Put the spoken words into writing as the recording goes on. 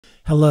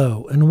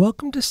Hello, and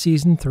welcome to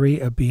Season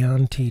 3 of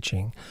Beyond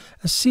Teaching,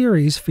 a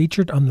series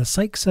featured on the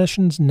Psych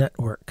Sessions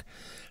Network.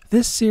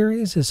 This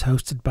series is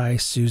hosted by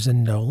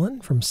Susan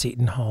Nolan from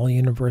Seton Hall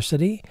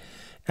University,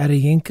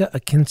 Adeyinka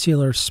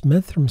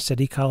Akinseler-Smith from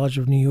City College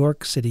of New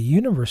York, City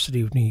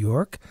University of New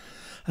York,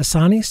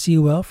 Asani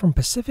Sewell from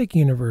Pacific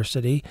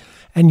University,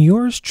 and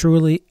yours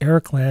truly,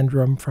 Eric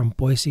Landrum from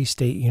Boise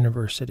State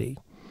University.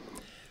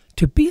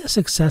 To be a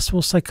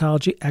successful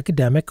psychology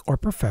academic or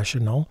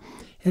professional,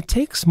 it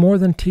takes more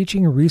than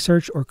teaching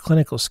research or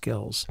clinical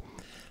skills.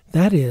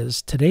 That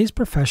is, today's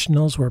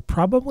professionals were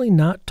probably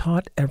not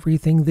taught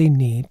everything they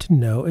need to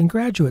know in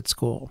graduate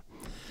school.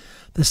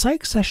 The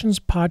Psych Sessions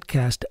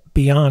podcast,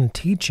 Beyond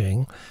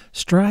Teaching,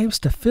 strives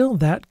to fill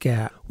that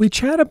gap. We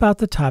chat about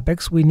the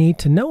topics we need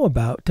to know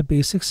about to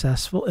be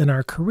successful in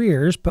our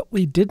careers, but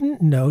we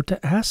didn't know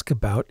to ask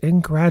about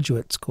in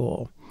graduate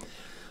school.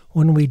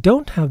 When we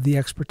don't have the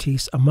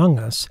expertise among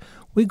us,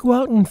 we go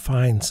out and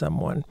find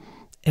someone.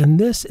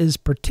 And this is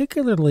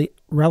particularly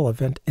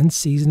relevant in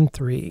Season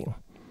 3.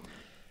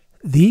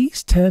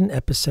 These 10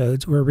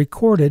 episodes were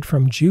recorded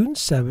from June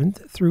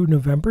 7th through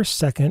November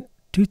 2nd,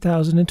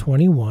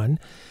 2021,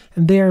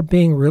 and they are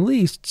being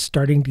released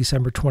starting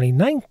December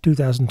 29th,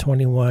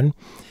 2021,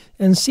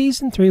 and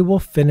Season 3 will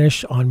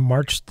finish on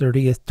March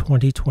 30th,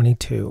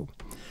 2022.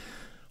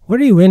 What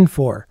are you in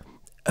for?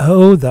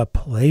 Oh, the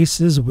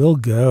places we'll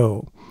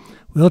go.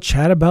 We'll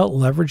chat about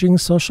leveraging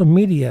social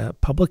media,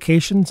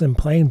 publications, and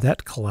playing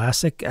that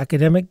classic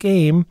academic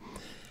game,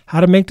 how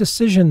to make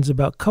decisions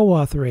about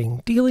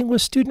co-authoring, dealing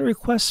with student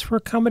requests for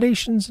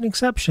accommodations and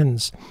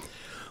exceptions,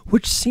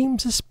 which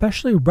seems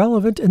especially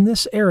relevant in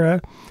this era,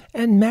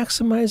 and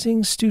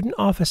maximizing student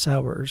office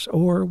hours,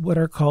 or what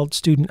are called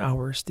student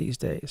hours these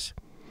days.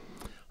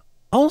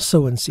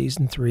 Also in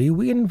Season 3,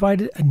 we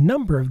invited a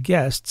number of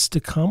guests to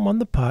come on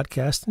the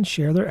podcast and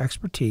share their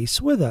expertise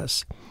with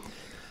us.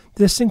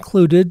 This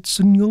included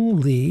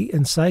Seungyeon Lee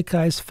and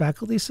Psychi's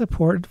Faculty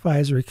Support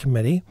Advisory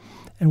Committee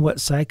and what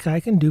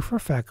Psychi can do for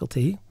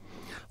faculty,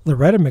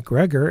 Loretta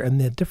McGregor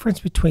and the difference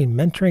between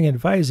mentoring and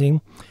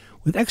advising,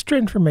 with extra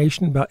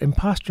information about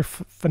imposter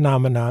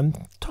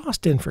phenomenon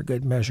tossed in for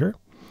good measure.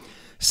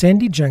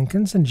 Sandy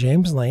Jenkins and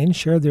James Lane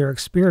share their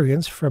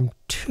experience from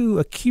 2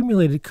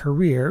 accumulated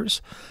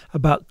careers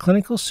about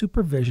clinical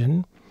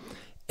supervision,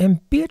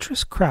 and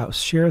Beatrice Krause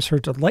shares her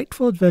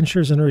delightful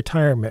adventures in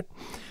retirement,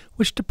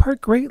 which depart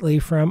greatly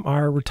from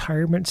our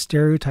retirement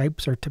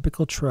stereotypes or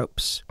typical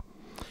tropes.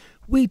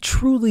 We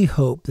truly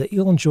hope that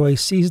you'll enjoy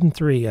Season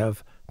 3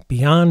 of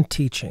Beyond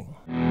Teaching.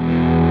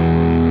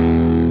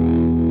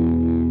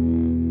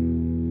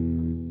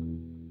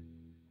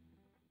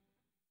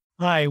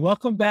 Hi,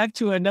 welcome back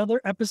to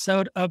another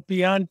episode of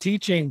Beyond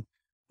Teaching.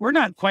 We're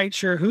not quite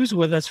sure who's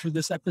with us for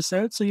this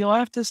episode, so you'll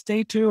have to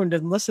stay tuned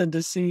and listen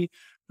to see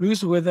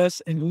who's with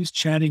us and who's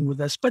chatting with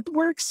us. But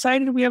we're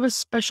excited we have a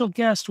special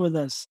guest with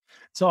us.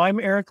 So I'm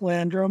Eric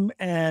Landrum,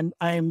 and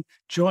I'm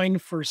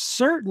joined for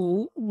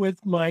certain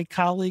with my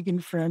colleague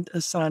and friend,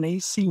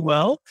 Asani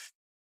Sewell.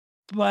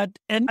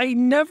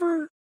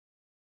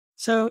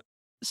 So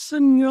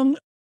Seungyeon,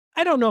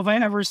 I don't know if I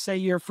ever say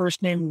your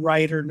first name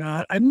right or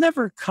not. I'm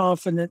never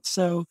confident.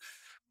 So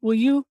will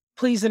you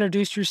please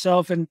introduce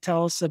yourself and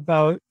tell us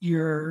about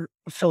your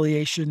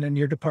affiliation and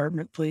your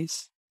department,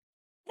 please?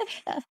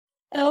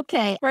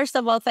 Okay. First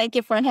of all, thank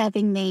you for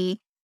having me.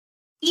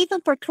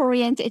 Even for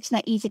Koreans, it's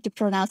not easy to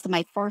pronounce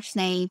my first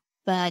name,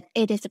 but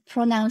it is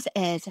pronounced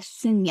as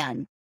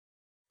Seungyeon.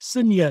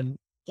 Seungyeon.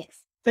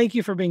 Yes. Thank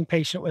you for being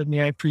patient with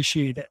me. I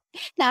appreciate it.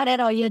 Not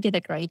at all. You did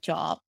a great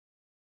job.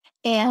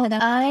 And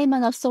I'm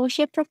an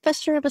associate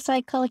professor of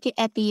psychology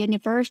at the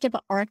University of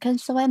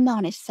Arkansas at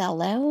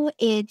Monticello.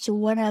 It's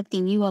one of the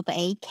U of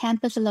A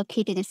campuses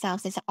located in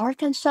Southeast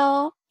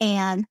Arkansas.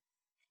 And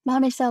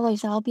Monticello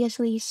is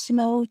obviously a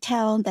small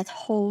town that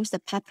holds a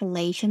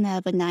population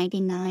of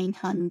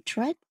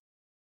 9,900.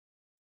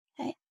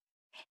 Okay.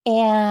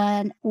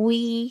 And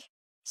we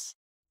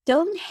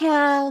don't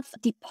have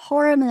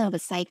department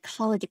of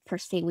psychology per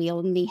se. We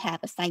only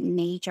have a psych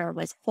major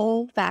with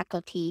full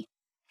faculty,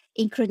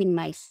 including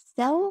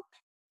myself.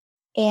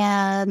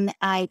 And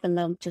I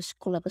belong to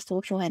School of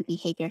Social and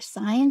Behavior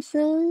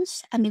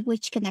Sciences,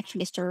 which can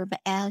actually serve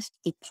as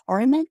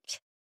department.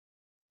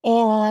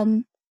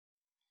 And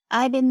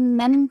I've been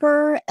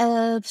member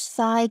of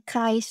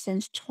Psychi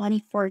since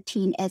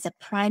 2014 as a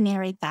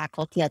primary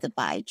faculty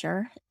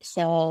advisor.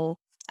 So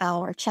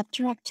our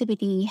chapter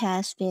activity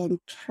has been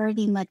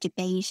pretty much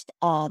based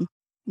on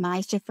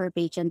my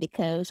supervision,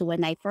 because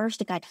when I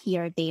first got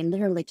here, they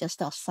literally just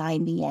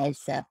assigned me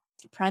as a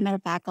primary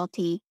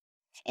faculty.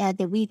 And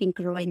we've been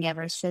growing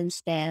ever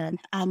since then.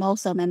 I'm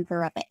also a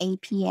member of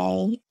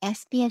APA,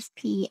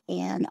 SPSP,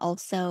 and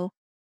also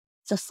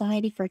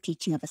Society for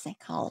Teaching of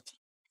Psychology.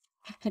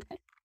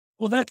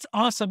 Well, that's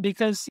awesome,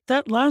 because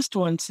that last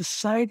one,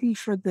 Society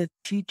for the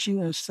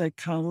Teaching of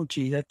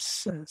Psychology,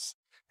 that's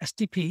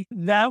STP.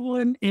 That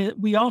one,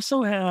 we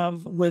also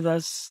have with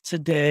us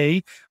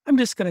today, I'm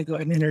just going to go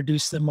ahead and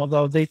introduce them,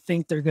 although they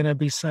think they're going to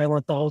be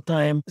silent the whole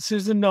time.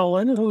 Seungyeon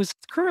Nolan, who is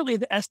currently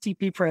the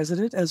STP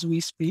president as we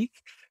speak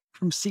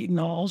from Seton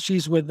Hall.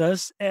 She's with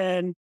us.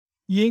 And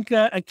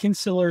Yinka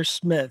Akinseler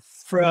Smith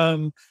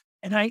from,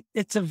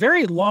 it's a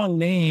very long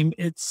name.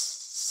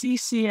 It's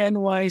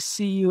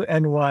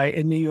CCNYCUNY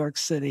in New York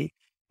City.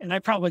 And I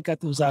probably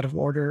got those out of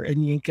order. And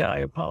Yinka, I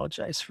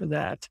apologize for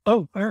that.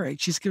 Oh, all right.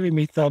 She's giving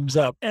me thumbs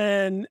up.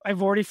 And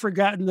I've already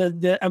forgotten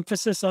the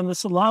emphasis on the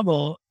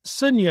syllable.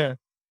 Sunya.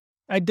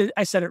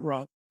 I said it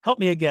wrong. Help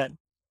me again.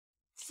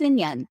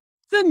 Seungyeon.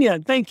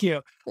 Seungyeon, thank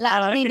you.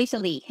 Last name is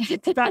Lee.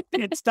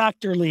 It's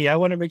Dr. Lee. I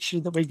want to make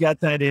sure that we got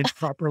that in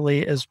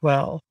properly as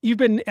well. You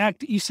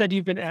said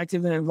you've been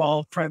active and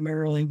involved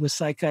primarily with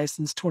Psychi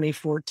since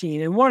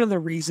 2014. And one of the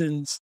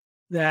reasons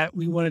that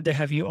we wanted to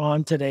have you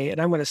on today,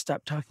 and I'm going to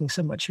stop talking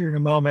so much here in a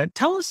moment.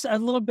 Tell us a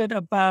little bit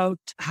about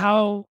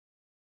how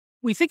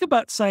we think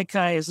about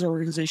Psychi as an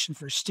organization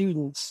for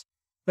students,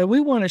 but we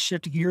want to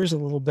shift gears a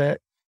little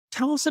bit.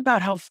 Tell us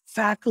about how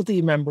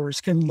faculty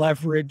members can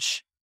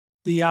leverage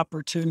the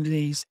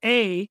opportunities,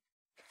 A,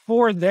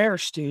 for their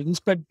students,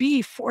 but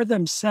B, for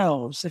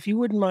themselves. If you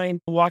wouldn't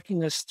mind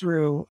walking us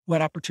through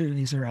what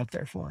opportunities are out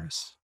there for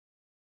us.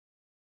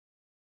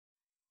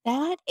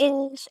 That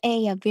is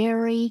a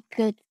very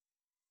good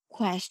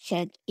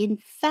question. In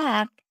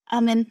fact,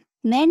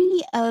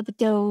 many of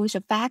those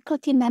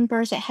faculty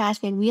members that has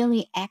been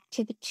really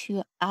active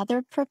to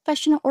other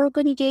professional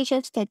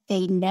organizations that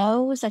they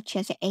know, such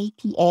as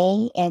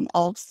APA and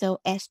also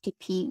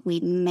STP we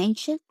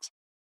mentioned.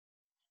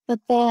 But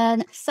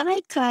then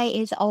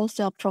Psychi is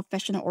also a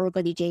professional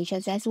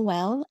organizations as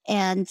well,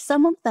 and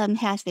some of them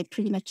has been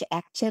pretty much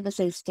active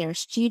since they're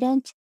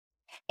student.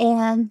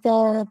 And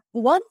the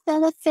one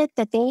benefit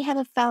that they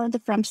have found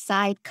from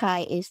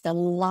Psychi is the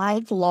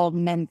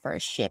lifelong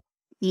membership,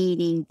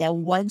 meaning that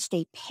once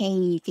they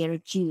pay their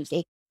dues,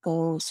 it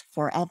goes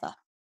forever.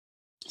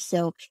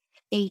 So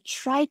they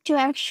try to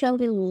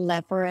actually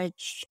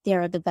leverage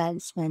their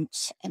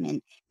advancement.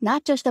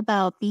 Not just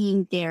about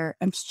being their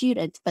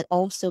students, but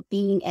also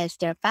being as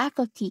their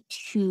faculty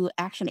to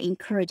actually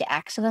encourage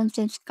excellence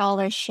in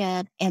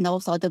scholarship and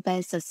also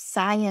advance the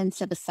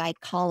science of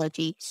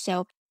psychology.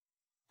 So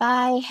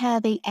by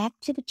having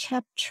active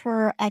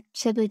chapter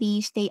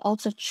activities, they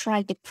also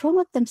try to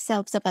promote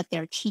themselves about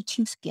their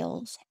teaching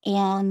skills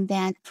and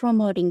then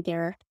promoting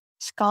their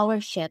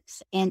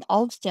scholarships and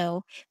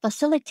also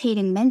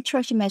facilitating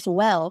mentorship as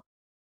well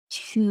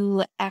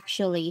to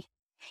actually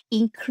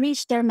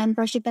increase their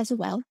membership as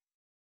well.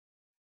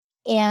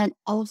 And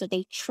also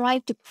they try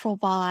to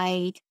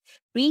provide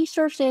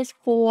resources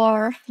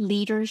for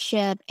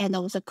leadership and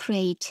also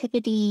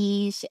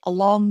creativities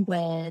along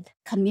with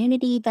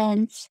community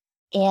events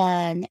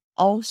and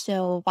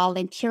also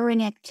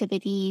volunteering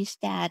activities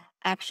that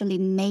actually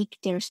make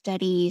their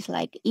studies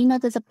like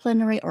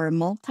interdisciplinary or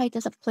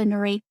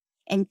multidisciplinary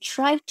and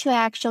try to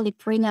actually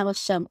bring out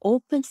some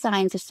open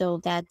science so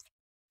that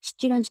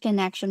students can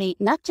actually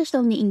not just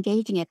only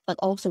engage in it, but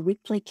also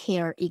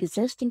replicate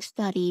existing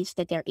studies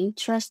that they're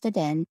interested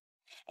in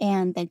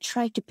and then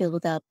try to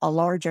build up a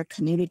larger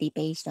community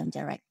based on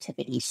their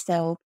activities.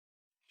 So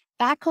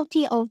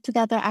faculty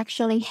altogether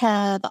actually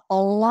have a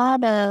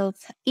lot of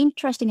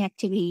interesting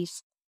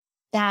activities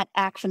that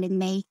actually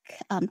make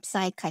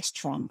Psychi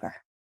stronger.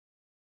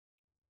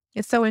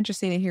 It's so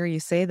interesting to hear you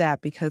say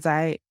that because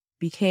I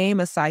became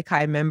a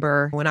Psychi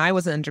member when I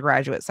was an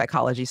undergraduate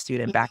psychology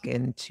student back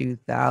in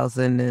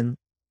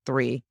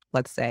 2003,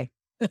 let's say.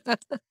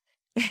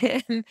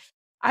 And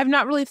I've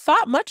not really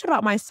thought much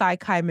about my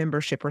Psychi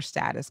membership or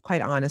status,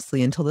 quite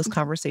honestly, until this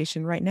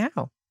conversation right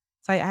now.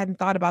 So I hadn't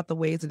thought about the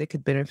ways that it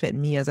could benefit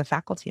me as a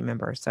faculty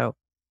member. So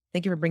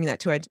thank you for bringing that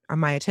to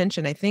my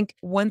attention. I think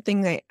one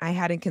thing that I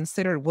hadn't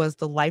considered was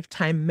the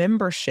lifetime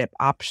membership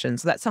option.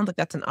 So that sounds like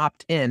that's an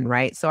opt-in,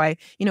 right? So I,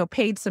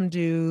 paid some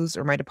dues,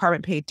 or my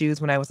department paid dues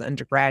when I was an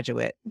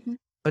undergraduate,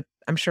 but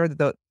I'm sure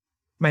that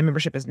my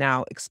membership is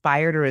now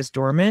expired or is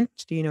dormant.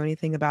 Do you know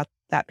anything about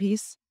that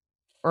piece?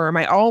 Or am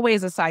I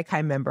always a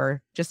Psychi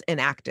member, just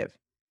inactive?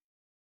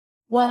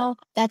 Well,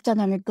 that's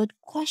another good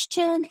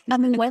question.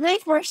 When I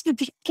first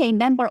became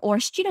member or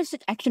students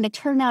that actually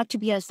turn out to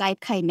be a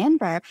Psychi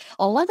member,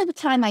 a lot of the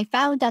time I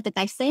found out that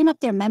I signed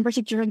up their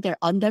membership during their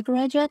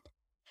undergraduate,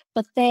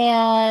 but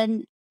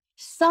then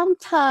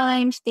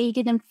sometimes they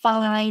didn't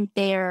find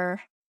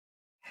their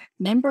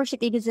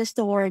membership exists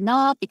or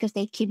not because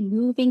they keep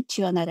moving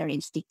to another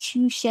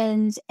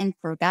institutions and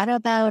forgot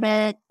about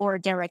it, or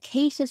there are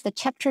cases the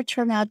chapter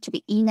turned out to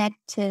be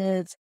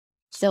inactive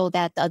so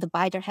that the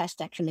advisor has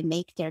to actually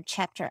make their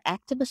chapter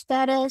active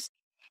status.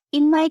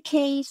 In my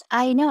case,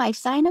 I know I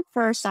signed up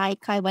for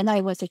Psychi when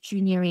I was a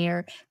junior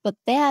year, but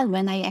then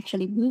when I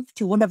actually moved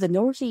to one of the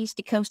Northeast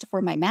coast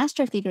for my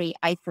master's degree,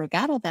 I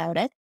forgot about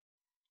it.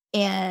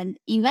 And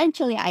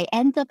eventually I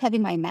ended up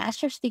having my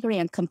master's degree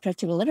in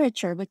comparative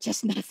literature, which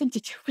has nothing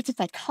to do with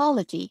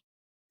psychology.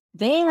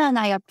 Then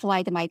I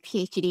applied my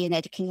PhD in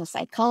educational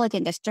psychology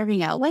and just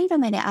starting out, wait a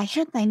minute, I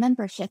had my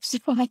membership, so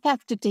I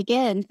have to dig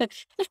in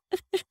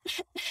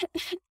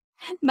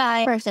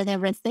my first and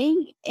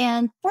everything.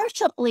 And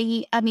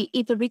fortunately, I mean,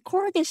 if the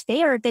record is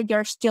there, then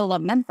you're still a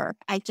member.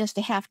 I just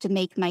have to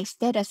make my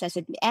status as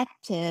an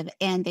active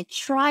and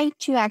try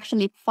to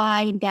actually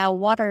find out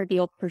what are the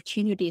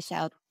opportunities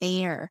out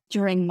there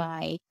during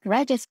my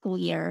graduate school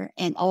year.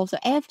 And also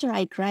after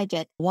I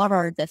graduate, what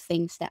are the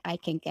things that I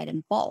can get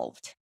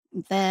involved?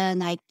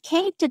 Then I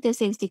came to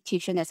this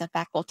institution as a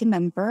faculty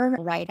member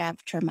right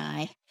after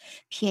my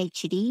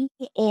PhD.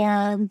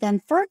 And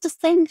then first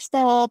things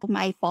that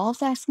my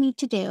boss asked me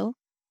to do,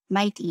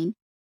 my dean,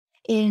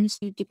 is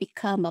to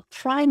become a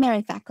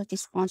primary faculty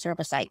sponsor of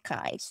a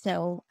psychi.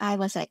 So I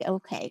was like,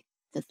 okay,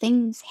 the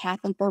things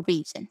happen for a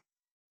reason.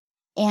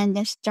 And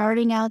then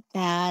starting out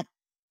that,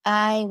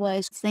 I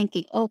was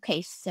thinking,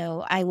 okay,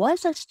 so I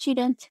was a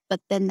student, but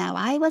then now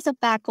I was a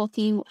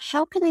faculty.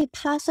 How can I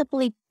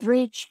possibly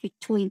bridge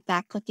between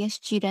faculty and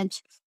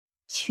students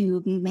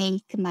to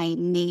make my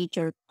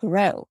major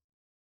grow?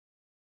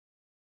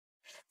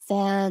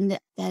 Then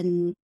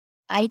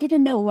I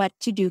didn't know what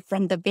to do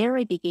from the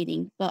very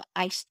beginning, but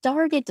I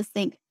started to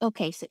think,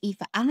 okay, so if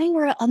I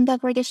were an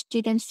undergraduate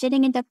student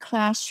sitting in the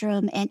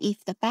classroom, and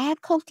if the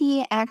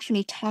faculty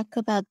actually talk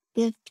about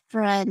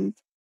different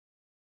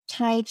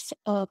types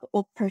of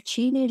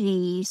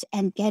opportunities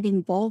and get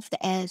involved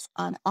as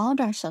an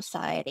honor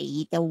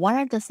society, then what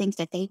are the things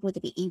that they would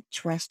be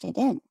interested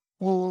in?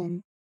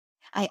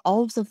 I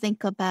also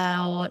think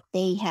about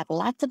they have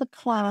lots of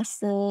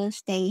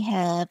classes, they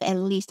have at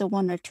least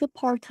one or two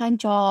part-time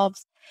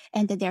jobs,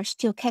 and then they're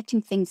still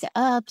catching things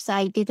up. So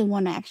I didn't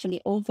want to actually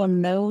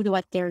overload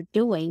what they're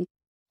doing.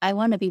 I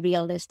want to be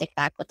realistic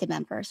faculty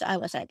members. I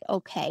was like,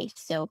 okay,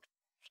 so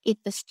if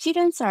the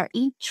students are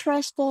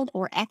interested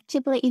or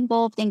actively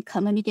involved in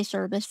community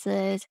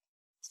services,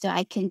 so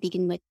I can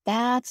begin with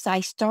that. So I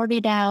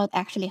started out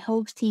actually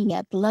hosting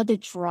a blood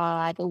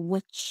drive,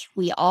 which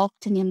we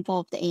often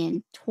involved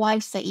in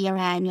twice a year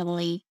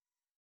annually.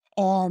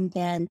 And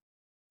then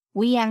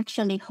we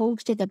actually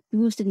hosted a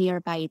booth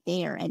nearby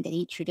there and then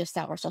introduced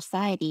our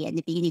society and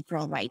the beginning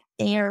from right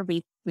there.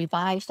 We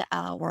revised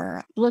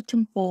our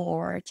bulletin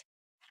board,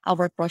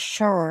 our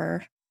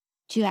brochure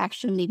to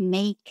actually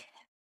make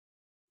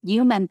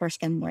new members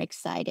get more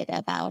excited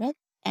about it.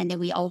 And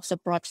then we also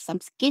brought some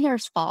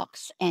Skinner's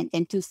box and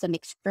then do some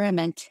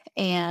experiment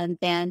and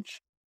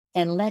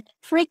let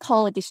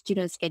pre-college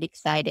students get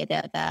excited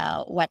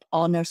about what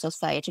honor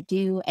society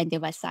do and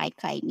then what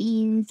psychi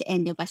means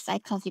and then what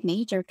psychology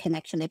major can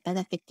actually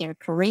benefit their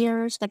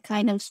careers, that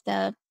kind of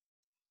stuff.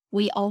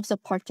 We also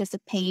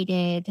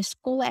participated in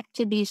school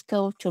activities,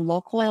 go to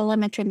local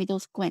elementary, middle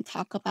school and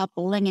talk about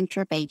bullying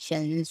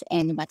interventions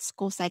and what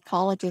school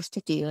psychologists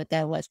do.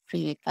 That was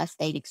pretty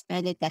fascinating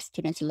experience that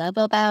students love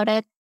about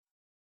it.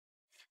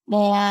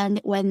 And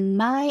when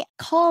my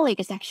colleague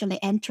is actually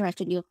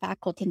interested in a new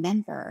faculty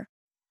member,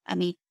 I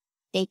mean,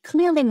 they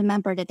clearly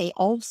remember that they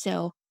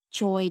also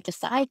joined the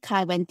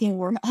psychi when they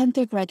were an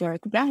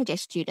undergraduate or graduate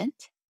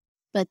student,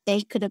 but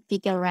they couldn't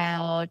figure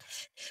out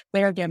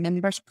where their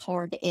members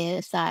card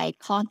is. I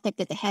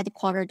contacted the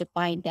headquarters to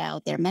find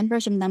out their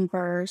membership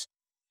numbers.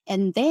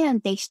 And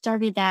then they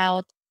started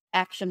out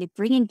actually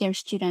bringing their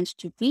students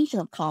to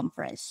regional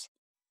conference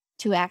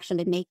to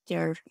actually make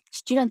their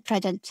student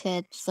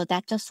presented. So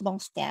that's a small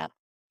step.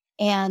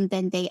 And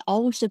then they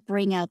also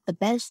bring out the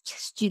best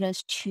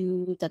students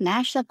to the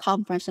national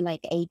conference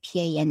like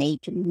APA and A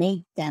to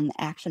make them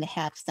actually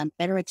have some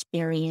better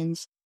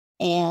experience.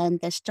 And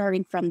then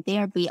starting from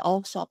there, we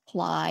also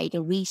apply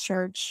the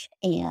research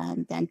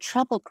and then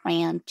travel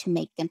grant to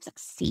make them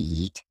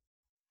succeed.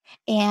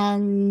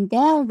 And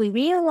then we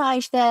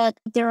realized that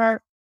there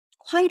are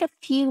quite a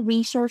few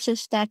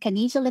resources that can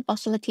easily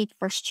facilitate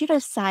for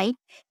student side,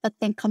 but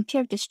then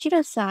compared to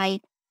student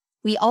side,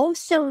 we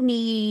also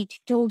need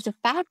those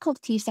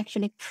faculties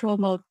actually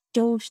promote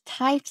those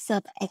types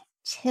of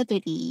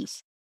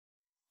activities.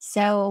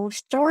 So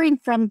starting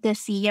from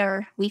this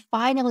year, we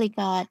finally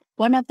got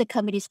one of the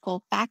committees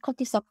called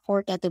Faculty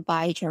Support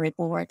Advisory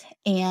Board.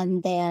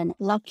 And then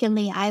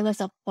luckily I was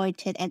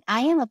appointed and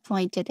I am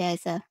appointed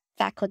as a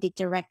faculty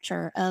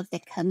director of the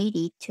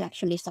committee to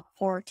actually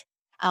support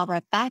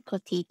our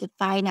faculty to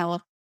find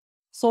our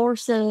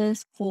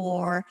sources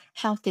for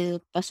how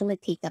to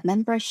facilitate the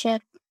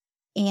membership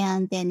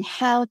and then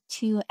how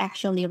to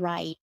actually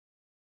write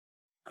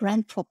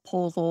grant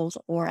proposals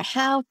or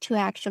how to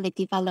actually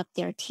develop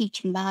their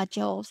teaching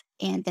modules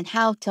and then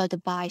how to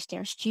advise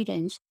their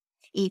students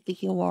if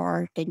you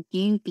are the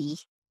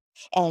newbie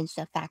as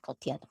a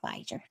faculty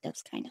advisor,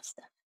 those kind of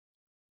stuff.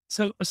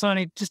 So,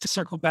 Asani, just to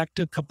circle back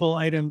to a couple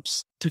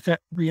items to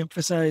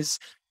reemphasize.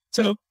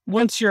 So,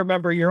 once you're a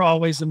member, you're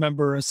always a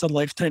member. It's a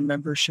lifetime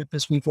membership,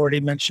 as we've already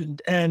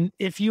mentioned. And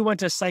if you went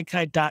to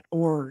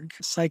psychi.org,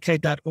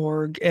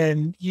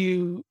 and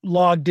you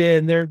logged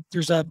in,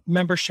 there's a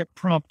membership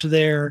prompt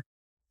there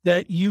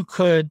that you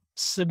could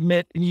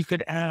submit and you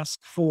could ask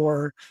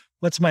for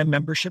what's my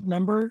membership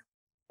number.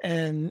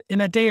 And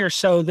in a day or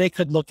so, they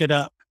could look it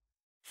up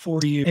for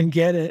you and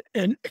get it.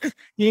 And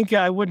Yinka,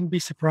 I wouldn't be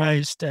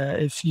surprised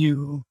if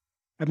you,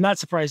 I'm not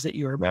surprised that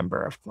you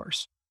remember, of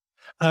course.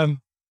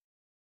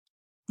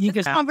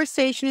 This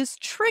conversation is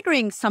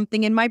triggering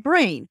something in my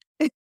brain.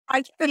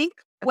 I think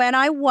when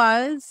I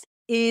was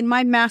in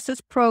my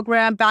master's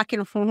program back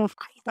in, I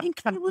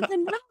think I would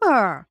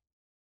remember.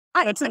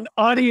 That's an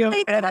audio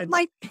I got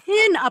my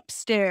pin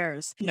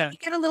upstairs. Yeah. You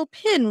get a little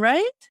pin,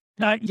 right?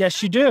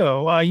 Yes, you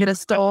do. You get a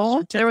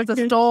stole? There was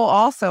a stole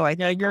also.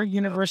 Yeah, your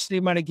university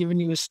might have given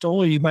you a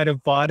stole, or you might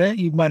have bought it.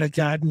 You might have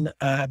gotten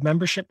a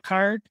membership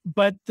card.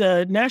 But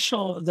the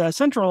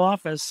central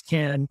office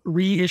can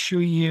reissue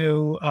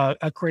you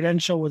a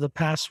credential with a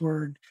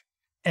password,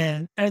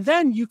 and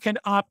then you can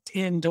opt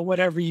into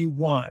whatever you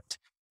want.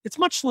 It's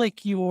much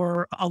like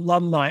your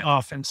alumni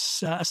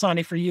office,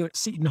 Asani, for you at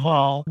Seton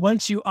Hall.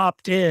 Once you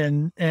opt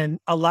in and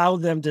allow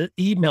them to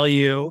email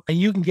you, and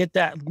you can get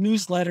that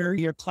newsletter,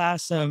 your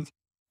class of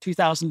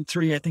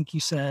 2003, I think you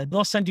said.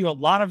 They'll send you a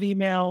lot of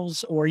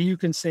emails, or you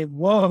can say,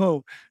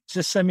 whoa,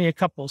 just send me a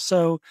couple.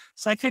 So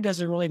Saikai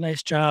does a really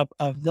nice job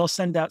of, they'll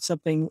send out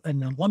something,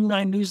 an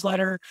alumni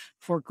newsletter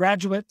for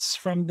graduates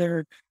from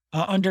their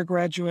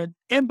undergraduate.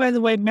 And by the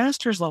way,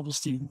 master's level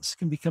students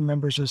can become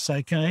members of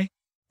Saikai.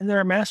 And there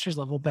are master's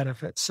level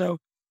benefits. So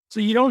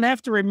you don't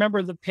have to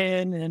remember the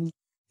PIN and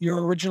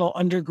your original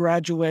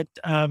undergraduate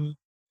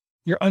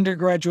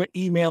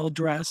email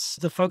address.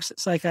 The folks at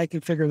Saikai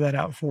can figure that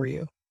out for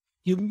you.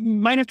 You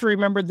might have to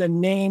remember the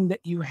name that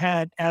you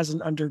had as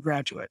an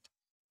undergraduate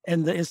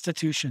and the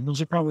institution.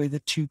 Those are probably the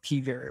two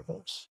key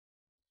variables.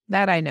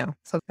 That I know.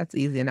 So that's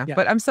easy enough. Yeah.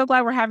 But I'm so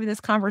glad we're having this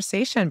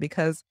conversation,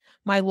 because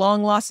my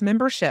long lost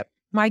membership,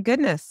 my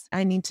goodness,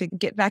 I need to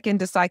get back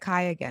into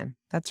Saikai again.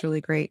 That's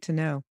really great to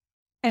know.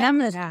 And I'm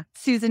going to,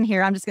 Susan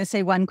here, I'm just going to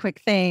say one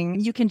quick thing.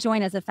 You can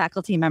join as a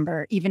faculty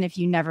member, even if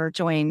you never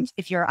joined.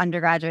 If your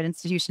undergraduate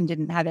institution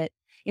didn't have it,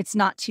 it's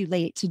not too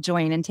late to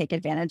join and take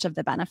advantage of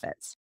the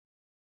benefits.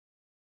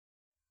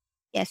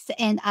 Yes,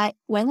 and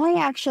when I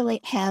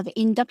actually have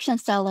induction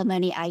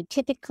ceremony, I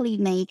typically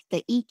make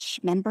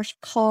each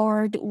membership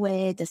card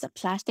with a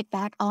plastic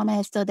bag on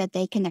it so that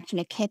they can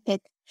actually keep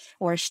it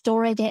or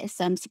store it at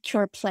some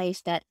secure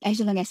place, that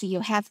as long as you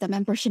have the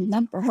membership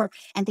number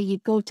and then you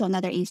go to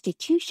another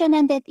institution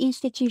and that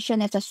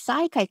institution is a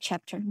Saikai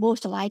chapter,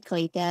 most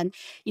likely, then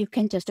you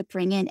can just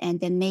bring in and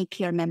then make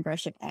your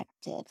membership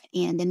active.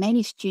 And then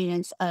many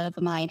students of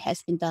mine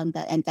has been done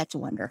that, and that's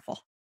wonderful.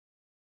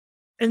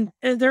 And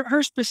there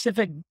are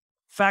specific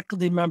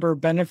faculty member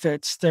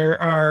benefits. There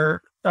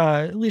are,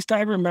 at least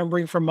I'm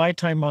remembering from my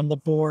time on the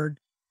board,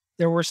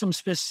 there were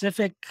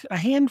a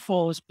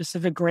handful of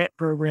specific grant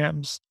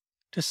programs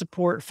to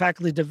support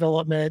faculty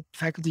development,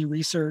 faculty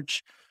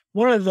research.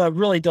 One of the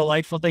really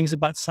delightful things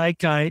about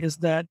Saikai is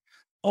that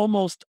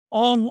almost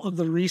all of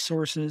the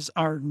resources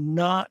are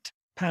not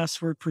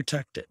password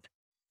protected.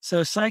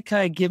 So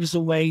Saikai gives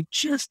away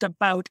just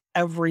about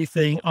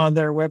everything on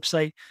their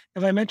website.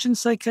 Have I mentioned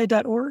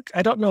saikai.org?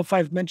 I don't know if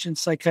I've mentioned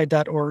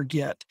saikai.org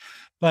yet,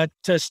 but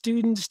to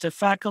students, to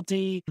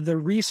faculty, the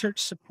research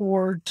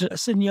support,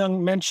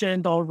 Seungyeon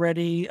mentioned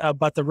already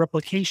about the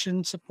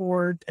replication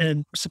support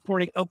and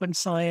supporting open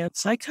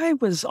science.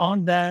 Saikai was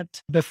on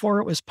that before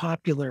it was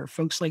popular.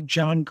 Folks like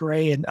John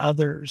Gray and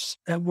others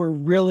that were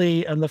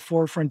really on the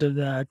forefront of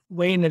that,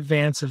 way in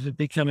advance of it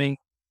becoming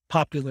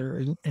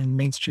popular in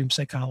mainstream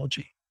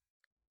psychology.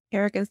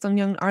 Eric and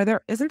Seungyeon,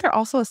 isn't there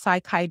also a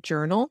Saikai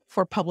journal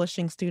for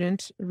publishing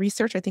student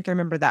research? I think I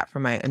remember that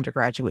from my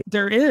undergraduate.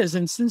 There is.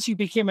 And since you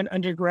became an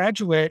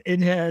undergraduate,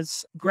 it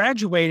has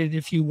graduated,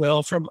 if you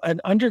will, from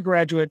an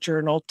undergraduate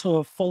journal to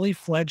a fully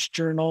fledged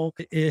journal.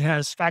 It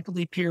has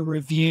faculty peer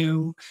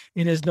review.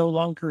 It is no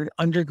longer an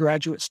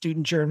undergraduate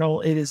student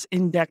journal. It is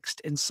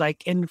indexed in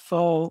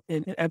PsycInfo,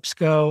 in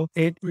EBSCO.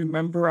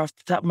 Remember off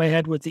the top of my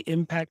head what the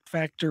impact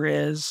factor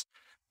is,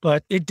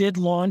 but it did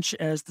launch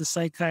as the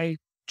Saikai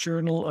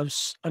Journal of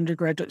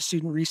Undergraduate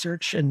Student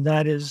Research, and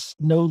that is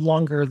no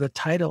longer the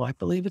title. I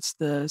believe it's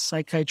the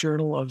Saikai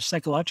Journal of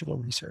Psychological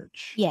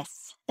Research.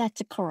 Yes,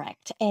 that's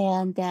correct.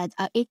 And that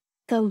it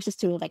goes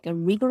through like a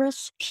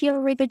rigorous peer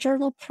review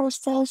journal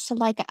process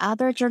like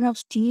other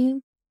journals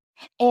do.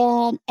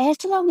 And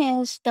as long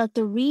as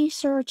the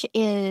research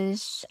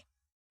is,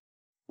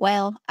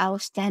 well,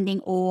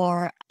 outstanding,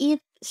 or if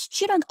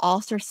student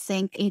authors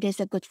think it is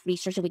a good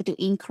research, we do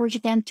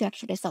encourage them to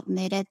actually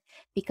submit it,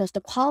 because the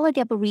quality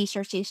of the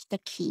research is the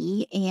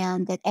key.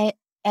 And that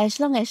as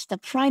long as the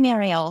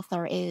primary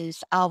author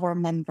is our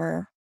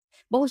member,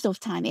 most of the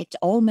time it's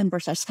all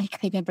members are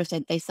Saikai members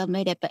and they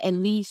submit it, but at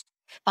least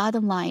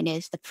bottom line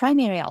is the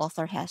primary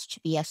author has to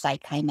be a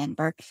Saikai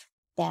member.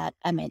 That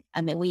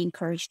we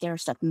encourage their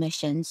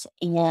submissions.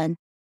 And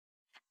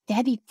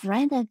Debbie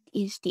Brennan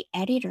is the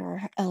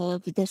editor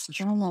of this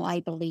journal,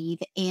 I believe.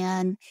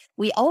 And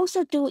we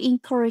also do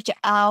encourage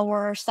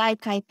our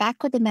Saikai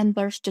faculty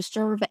members to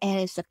serve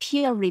as a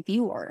peer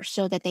reviewer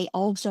so that they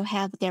also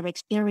have their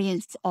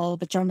experience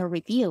of journal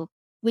review,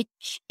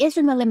 which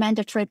isn't really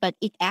mandatory, but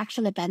it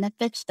actually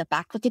benefits the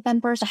faculty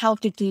members how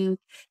to do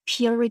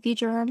peer review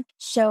journal.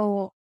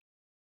 So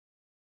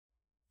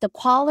the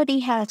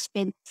quality has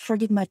been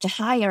pretty much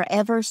higher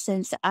ever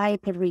since I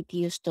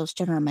reduced those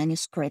journal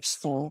manuscripts.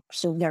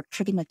 So we're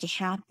pretty much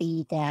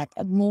happy that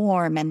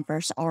more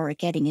members are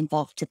getting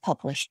involved to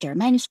publish their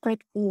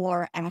manuscript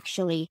or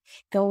actually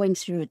going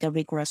through the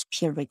rigorous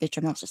peer review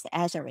journals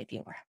as a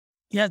reviewer.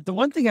 Yeah, the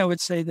one thing I would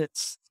say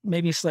that's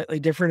maybe slightly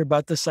different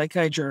about the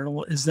Psychi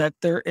Journal is that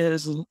there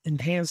is an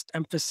enhanced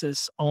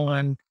emphasis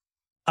on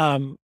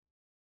the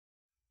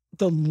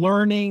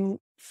learning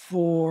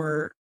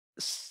for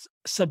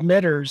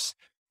submitters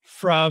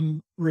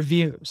from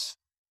reviews.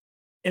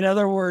 In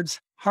other words,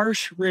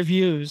 harsh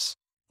reviews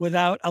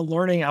without a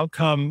learning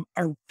outcome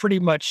are pretty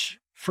much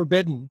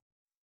forbidden.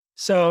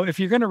 So if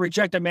you're going to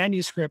reject a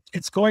manuscript,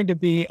 it's going to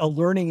be a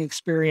learning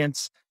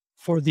experience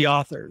for the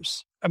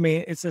authors. I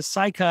mean, it's a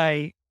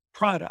Psychi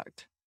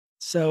product.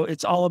 So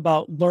it's all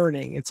about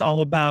learning. It's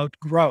all about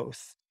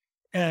growth.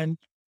 And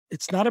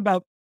it's not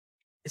about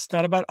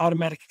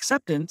automatic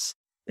acceptance.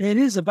 It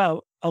is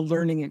about a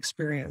learning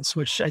experience,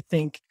 which I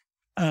think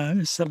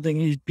is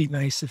something it'd be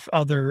nice if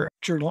other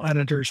journal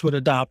editors would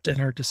adopt in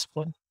our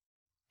discipline.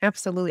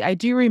 Absolutely. I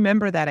do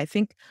remember that. I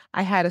think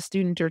I had a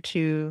student or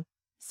two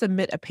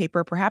submit a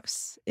paper.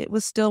 Perhaps it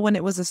was still when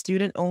it was a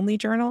student-only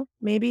journal,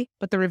 maybe.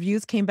 But the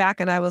reviews came back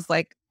and I was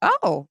like,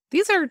 oh,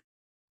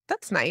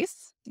 that's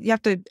nice. You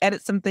have to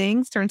edit some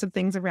things, turn some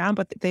things around.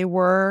 But they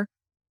were,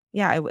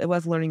 it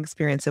was a learning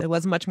experience. It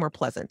was much more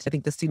pleasant. I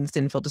think the students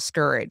didn't feel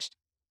discouraged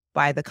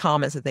by the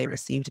comments that they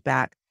received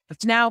back.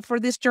 Now, for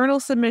this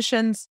journal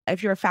submissions,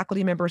 if you're a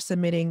faculty member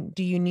submitting,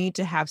 do you need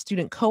to have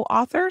student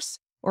co-authors?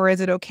 Or is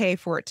it okay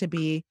for it to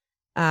be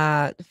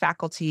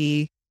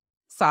faculty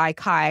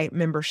Psychi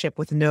membership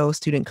with no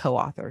student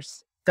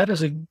co-authors? That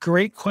is a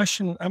great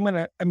question. I'm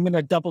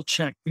gonna double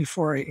check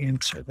before I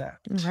answer that.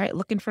 All right,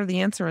 looking for the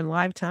answer in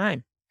live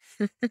time.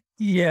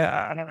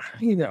 Yeah,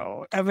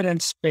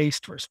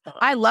 evidence-based response.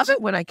 I love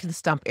it when I can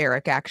stump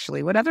Eric,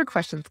 actually. What other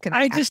questions can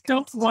I ask? just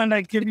don't want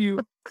to give you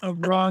a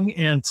wrong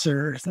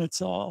answer.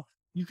 That's all.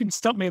 You can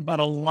stump me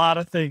about a lot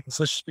of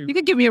things. You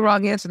could give me a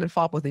wrong answer and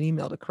follow up with an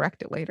email to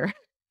correct it later.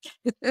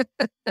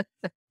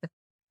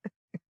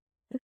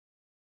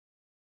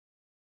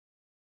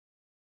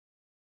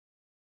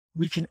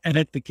 We can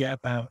edit the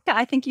gap out. Yeah,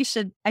 I think you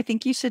should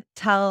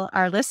tell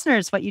our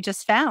listeners what you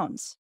just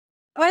found.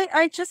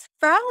 I just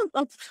found.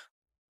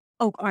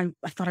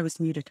 I thought I was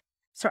muted.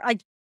 Sorry, I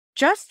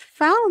just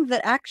found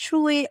that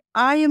actually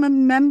I am a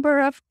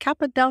member of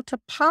Kappa Delta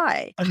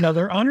Pi.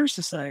 Another honor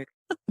society.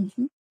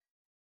 Mhm.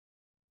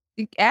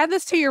 You add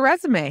this to your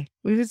resume.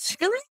 Really?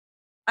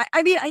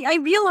 I mean, I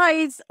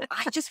realize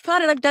I just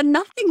found it. I've done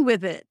nothing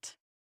with it.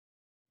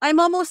 I'm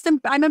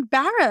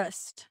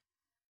embarrassed.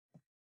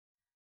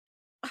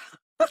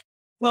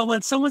 Well,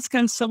 when someone's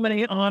got so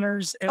many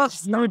honors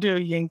as you do,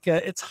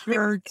 Yinka, it's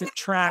hard to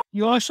track.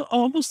 You also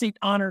almost need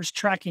honors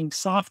tracking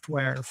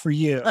software for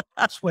you.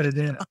 That's what it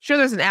is. I'm sure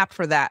there's an app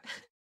for that.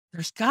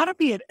 There's got to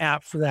be an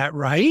app for that,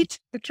 right?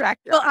 To track.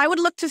 Well, I would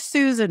look to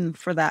Susan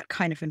for that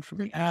kind of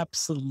information.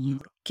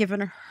 Absolutely.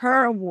 Given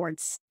her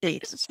award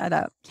status. Shut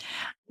up.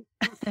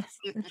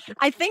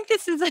 I think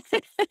this is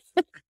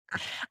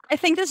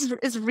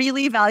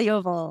really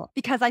valuable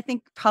because I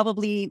think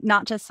probably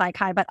not just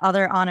Psychi, but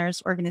other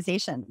honors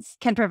organizations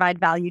can provide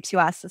value to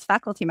us as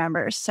faculty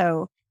members.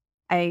 So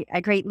I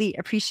greatly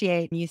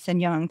appreciate you,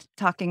 Seungyeon,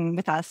 talking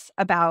with us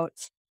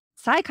about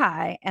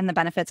Psychi and the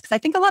benefits, because I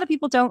think a lot of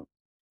people don't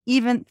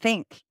even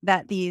think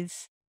that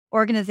these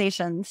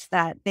organizations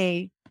that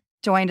they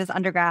joined as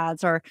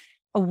undergrads or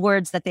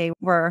awards that they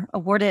were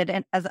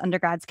awarded as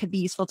undergrads could be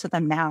useful to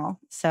them now.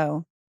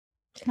 So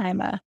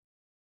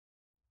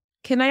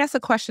Can I ask a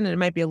question? And it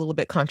might be a little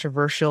bit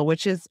controversial,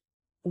 which is,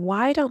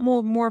 why don't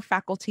more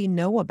faculty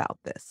know about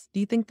this?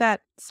 Do you think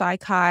that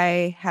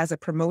Psychi has a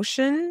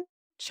promotion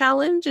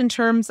challenge in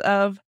terms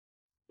of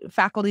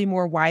faculty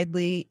more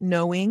widely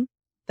knowing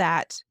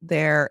that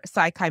their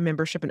Psychi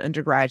membership in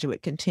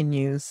undergraduate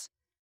continues,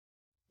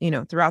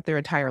 throughout their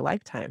entire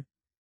lifetime?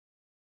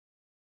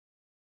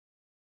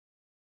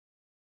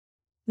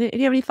 Do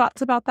you have any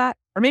thoughts about that?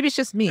 Or maybe it's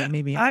just me.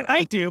 Maybe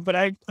I do, but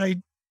I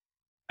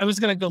was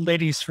going to go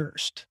ladies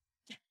first.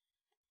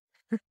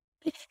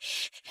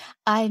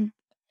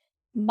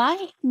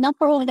 My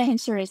number one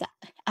answer is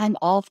I'm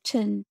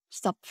often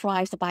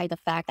surprised by the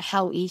fact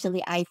how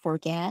easily I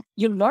forget.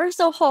 You learn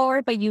so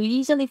hard, but you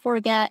easily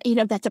forget.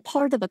 That's a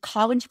part of the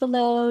cognitive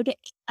load.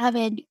 I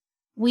mean,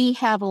 we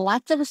have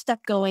lots of stuff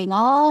going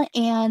on,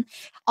 and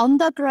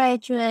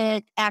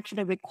undergraduate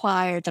actually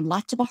requires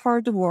lots of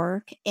hard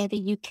work, and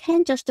you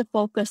can't just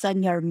focus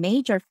on your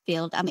major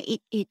field. I mean,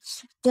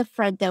 it's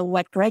different than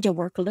what graduate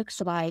work looks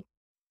like.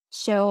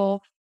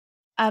 So,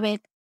 I mean,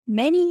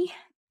 many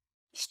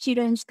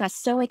students got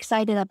so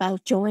excited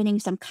about joining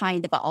some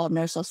kind of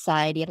honor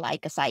society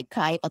like a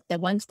Psychi, but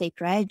then once they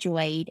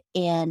graduate,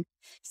 and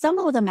some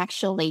of them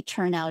actually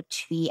turn out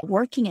to be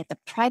working at the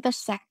private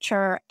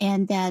sector,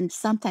 and then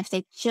sometimes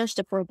they just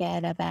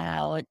forget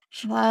about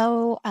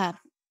how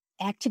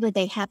activity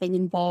they have been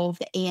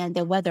involved and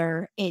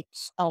whether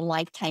it's a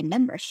lifetime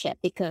membership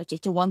because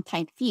it's a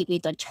one-time fee. We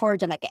don't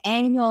charge like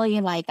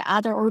annually like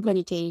other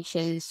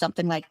organizations,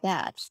 something like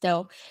that.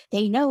 So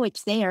they know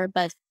it's there,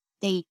 but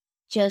they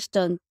just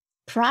don't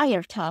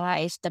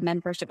prioritize the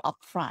membership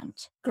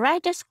upfront.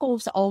 Graduate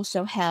schools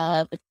also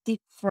have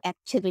different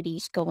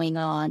activities going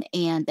on,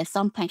 and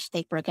sometimes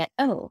they forget,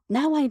 oh,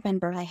 now I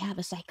remember I have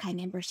a Saikai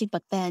membership,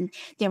 but then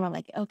they were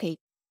like, okay,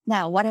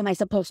 now what am I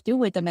supposed to do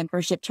with the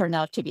membership? Turn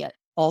out to be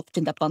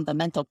often the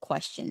fundamental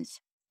questions.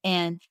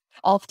 And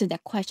often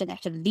that question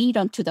actually lead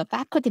on to the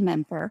faculty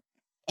member.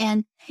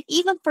 And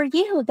even for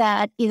you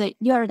that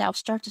you're now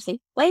start to say,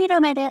 wait a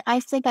minute, I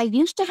think I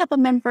used to have a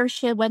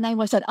membership when I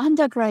was an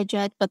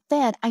undergraduate, but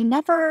then I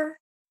never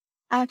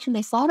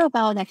actually thought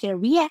about actually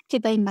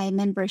reactivating my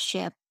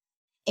membership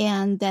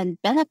and then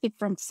benefit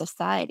from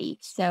society.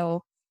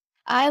 So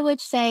I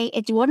would say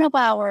it's one of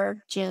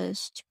our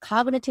just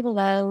cognitive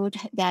load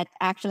that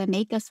actually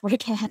make us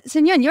work at.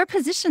 Seungyeon, your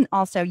position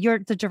also, you're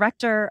the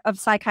director of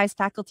Saikai's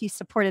Faculty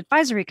Support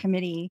Advisory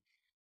Committee.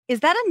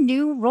 Is that a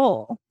new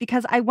role?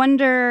 Because I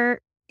wonder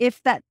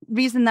if that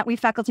reason that we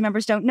faculty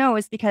members don't know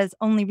is because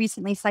only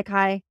recently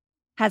Saikai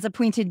has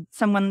appointed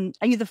someone.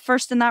 Are you the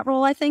first in that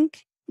role, I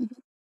think?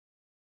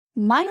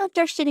 My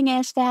understanding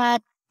is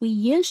that we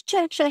used to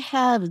actually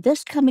have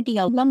this committee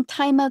a long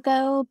time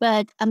ago,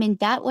 but I mean,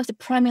 that was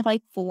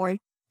primarily for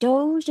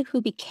those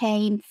who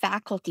became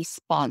faculty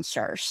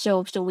sponsors.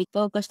 So we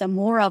focused on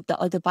more of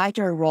the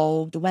advisor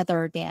role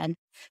rather than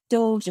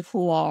those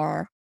who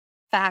are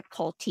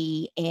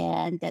faculty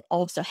and that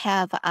also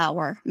have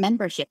our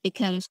membership,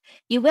 because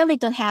you really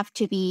don't have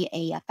to be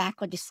a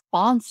faculty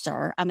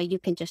sponsor. I mean, you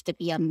can just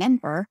be a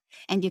member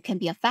and you can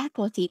be a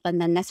faculty, but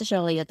not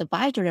necessarily a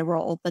advisory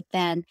role. But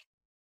then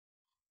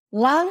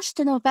last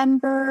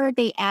November,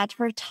 they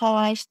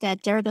advertised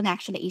that they're going to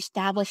actually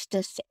establish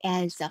this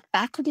as a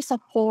faculty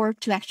support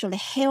to actually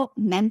help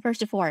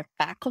members who are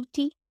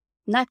faculty,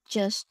 not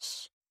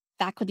just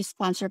faculty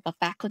sponsor, but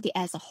faculty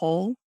as a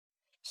whole.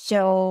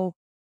 So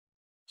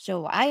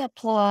I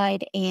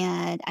applied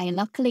and I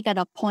luckily got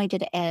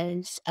appointed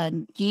as a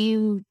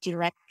new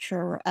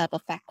director of a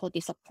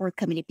faculty support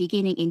committee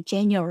beginning in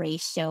January.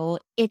 So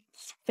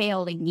it's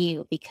fairly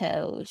new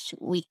because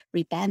we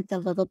revamped a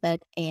little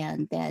bit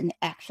and then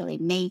actually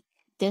made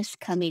this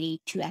committee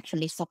to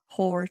actually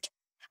support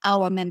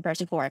our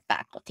members who are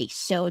faculty.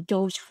 So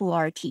those who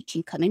are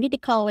teaching community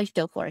college,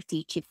 those who are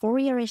teaching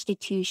four-year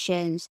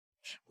institutions,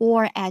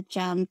 or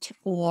adjunct,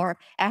 or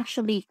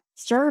actually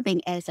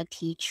serving as a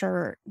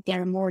teacher,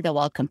 they're more than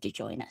welcome to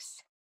join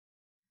us.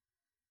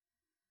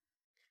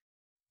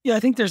 Yeah,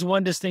 I think there's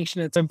one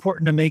distinction that's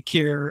important to make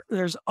here.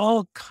 There's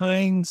all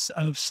kinds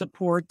of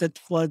support that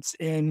floods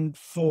in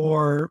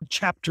for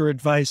chapter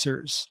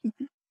advisors.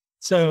 Mhm.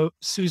 So,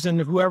 Susan,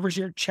 whoever's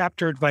your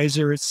chapter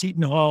advisor at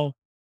Seton Hall,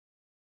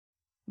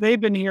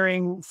 they've been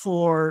hearing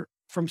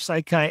from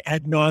Saikai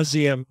ad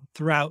nauseum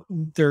throughout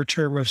their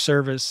term of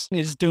service.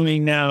 Is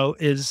doing now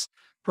is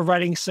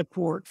providing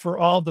support for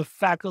all the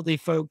faculty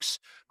folks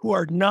who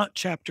are not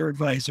chapter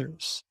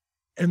advisors.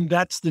 And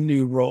that's the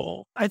new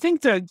role. I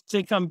think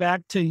to come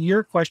back to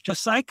your question,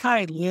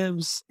 Saikai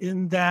lives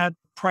in that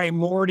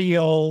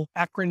primordial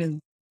acronym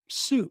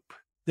soup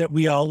that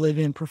we all live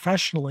in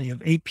professionally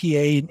of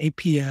APA and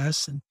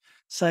APS and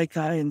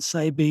Saikai and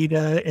Psi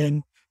Beta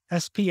and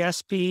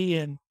SPSP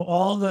and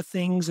all the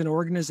things and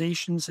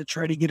organizations that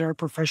try to get our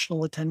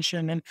professional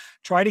attention and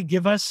try to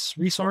give us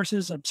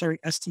resources.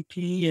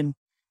 STP and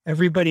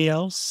everybody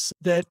else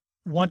that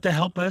want to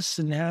help us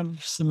and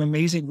have some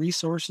amazing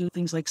resources,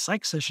 things like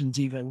psych sessions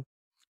even.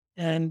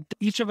 And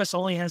each of us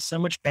only has so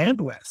much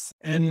bandwidth.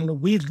 And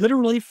we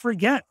literally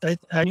forget.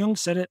 Jung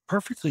said it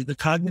perfectly, the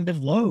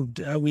cognitive load.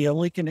 We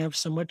only can have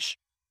so much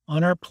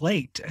on our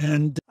plate.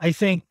 And I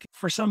think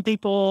for some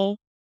people,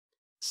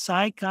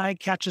 Saikai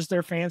catches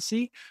their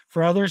fancy.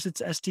 For others,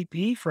 it's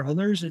STP. For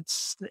others,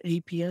 it's the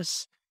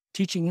APS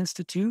Teaching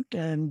Institute.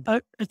 And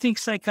I think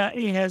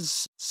Saikai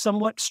has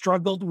somewhat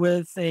struggled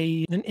with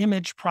an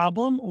image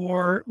problem,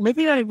 or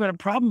maybe not even a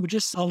problem, but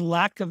just a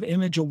lack of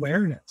image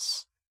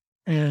awareness.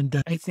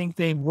 And I think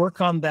they work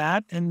on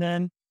that. And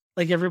then,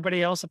 like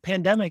everybody else, a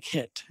pandemic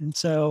hit. And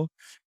so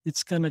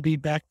it's going to be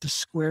back to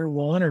square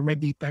one or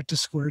maybe back to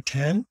square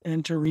 10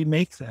 and to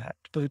remake that.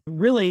 But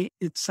really,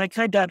 it's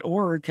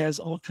saikai.org has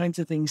all kinds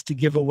of things to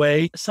give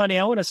away. Sonny,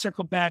 I want to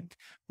circle back.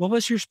 What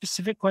was your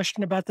specific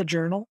question about the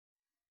journal?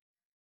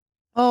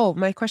 Oh,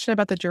 my question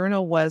about the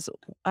journal was,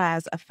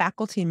 as a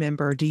faculty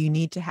member, do you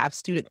need to have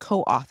student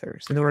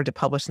co-authors in order to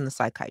publish in the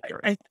Saikai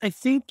journal? I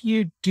think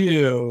you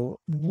do.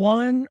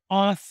 One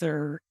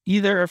author,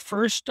 either a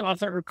first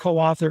author or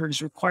co-author,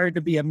 is required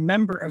to be a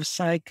member of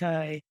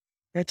Saikai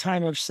at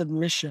time of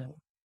submission.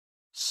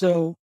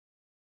 So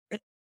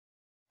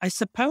I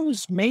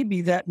suppose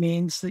maybe that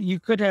means that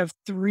you could have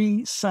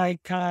 3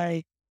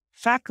 Saikai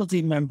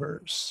faculty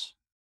members.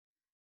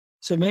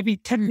 So maybe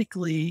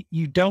technically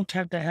you don't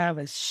have to have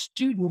a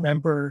student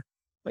member,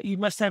 but you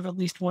must have at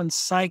least one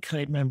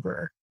Saikai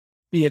member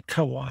be a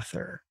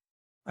co-author.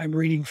 I'm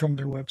reading from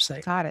their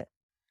website. Got it.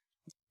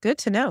 Good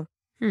to know.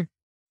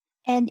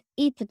 And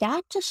if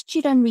that's a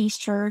student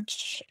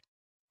research,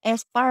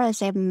 as far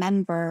as I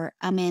remember,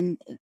 the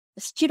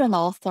student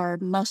author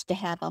must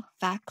have a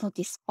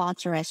faculty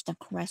sponsor as the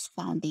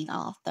corresponding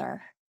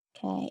author.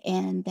 Okay.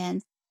 And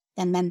then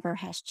the member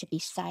has to be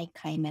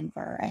Psychi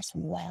member as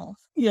well.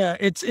 Yeah,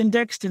 it's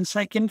indexed in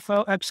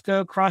PsycInfo,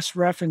 EBSCO,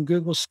 Crossref, and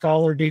Google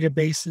Scholar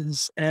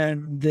databases,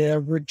 and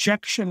the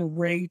rejection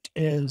rate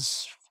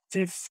is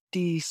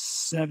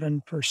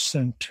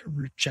 57%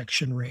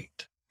 rejection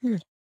rate.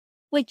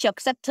 Which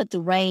accepted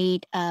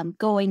rate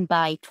going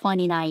by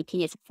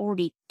 2019 is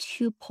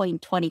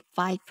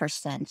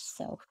 42.25%.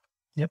 So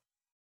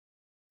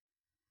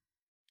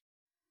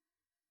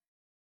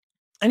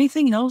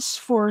Anything else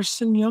for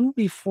Seungyeon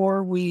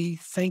before we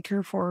thank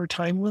her for her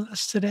time with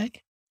us today?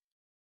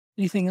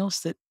 Anything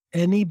else that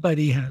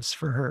anybody has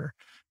for her,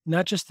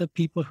 not just the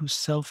people who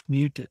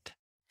self-muted?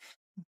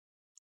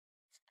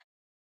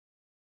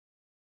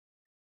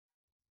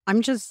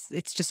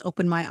 It's just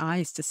opened my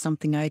eyes to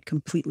something I had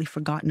completely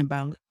forgotten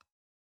about.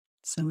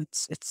 So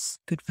it's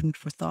good food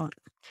for thought.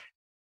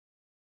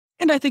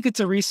 And I think it's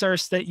a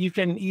resource that you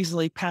can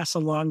easily pass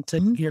along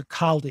to your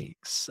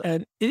colleagues.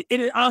 And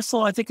it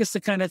also, I think it's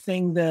the kind of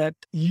thing that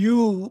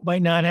you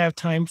might not have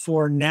time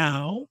for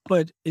now,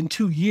 but in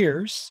 2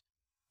 years,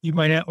 you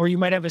might have, or you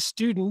might have a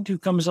student who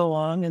comes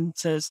along and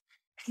says,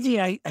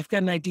 hey, I've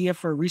got an idea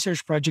for a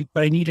research project,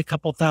 but I need a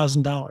couple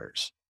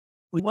 $1,000s.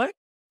 What?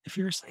 If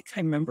you're a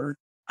Psychi member,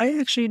 I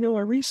actually know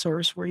a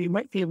resource where you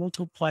might be able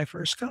to apply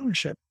for a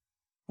scholarship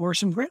or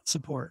some grant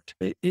support.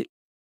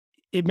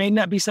 It may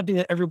not be something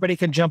that everybody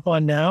can jump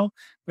on now,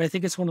 but I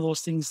think it's one of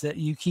those things that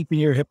you keep in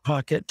your hip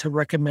pocket to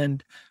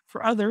recommend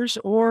for others,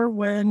 or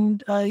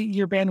when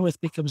your bandwidth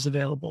becomes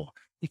available,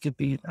 it could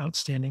be an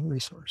outstanding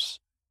resource.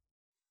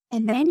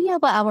 And many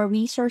of our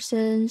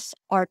resources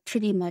are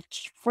pretty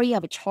much free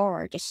of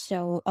charge.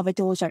 So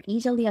those are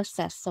easily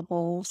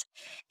accessible.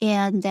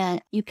 And then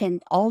you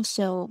can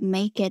also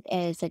make it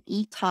as an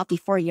e-copy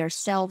for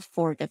yourself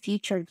for the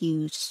future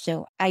use.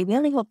 So I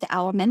really hope that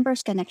our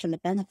members can actually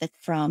benefit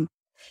from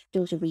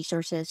those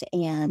resources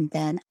and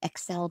then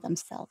excel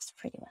themselves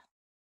pretty well.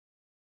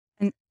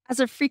 And as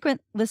a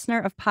frequent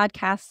listener of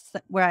podcasts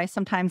where I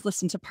sometimes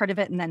listen to part of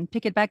it and then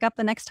pick it back up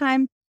the next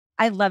time,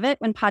 I love it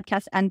when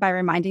podcasts end by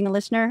reminding the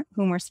listener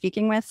whom we're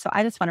speaking with. So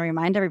I just want to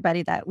remind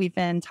everybody that we've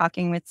been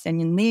talking with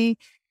Seungyeon Lee,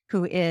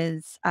 who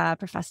is a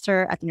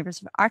professor at the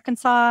University of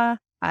Arkansas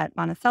at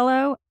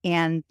Monticello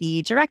and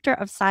the director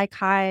of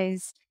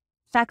Psychi's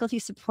Faculty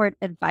Support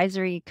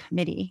Advisory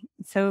Committee.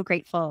 So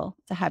grateful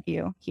to have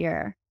you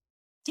here.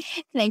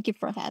 Thank you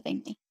for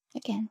having me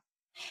again.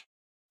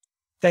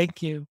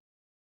 Thank you.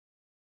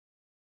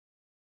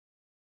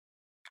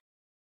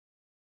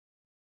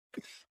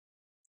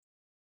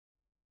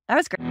 That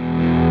was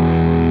great.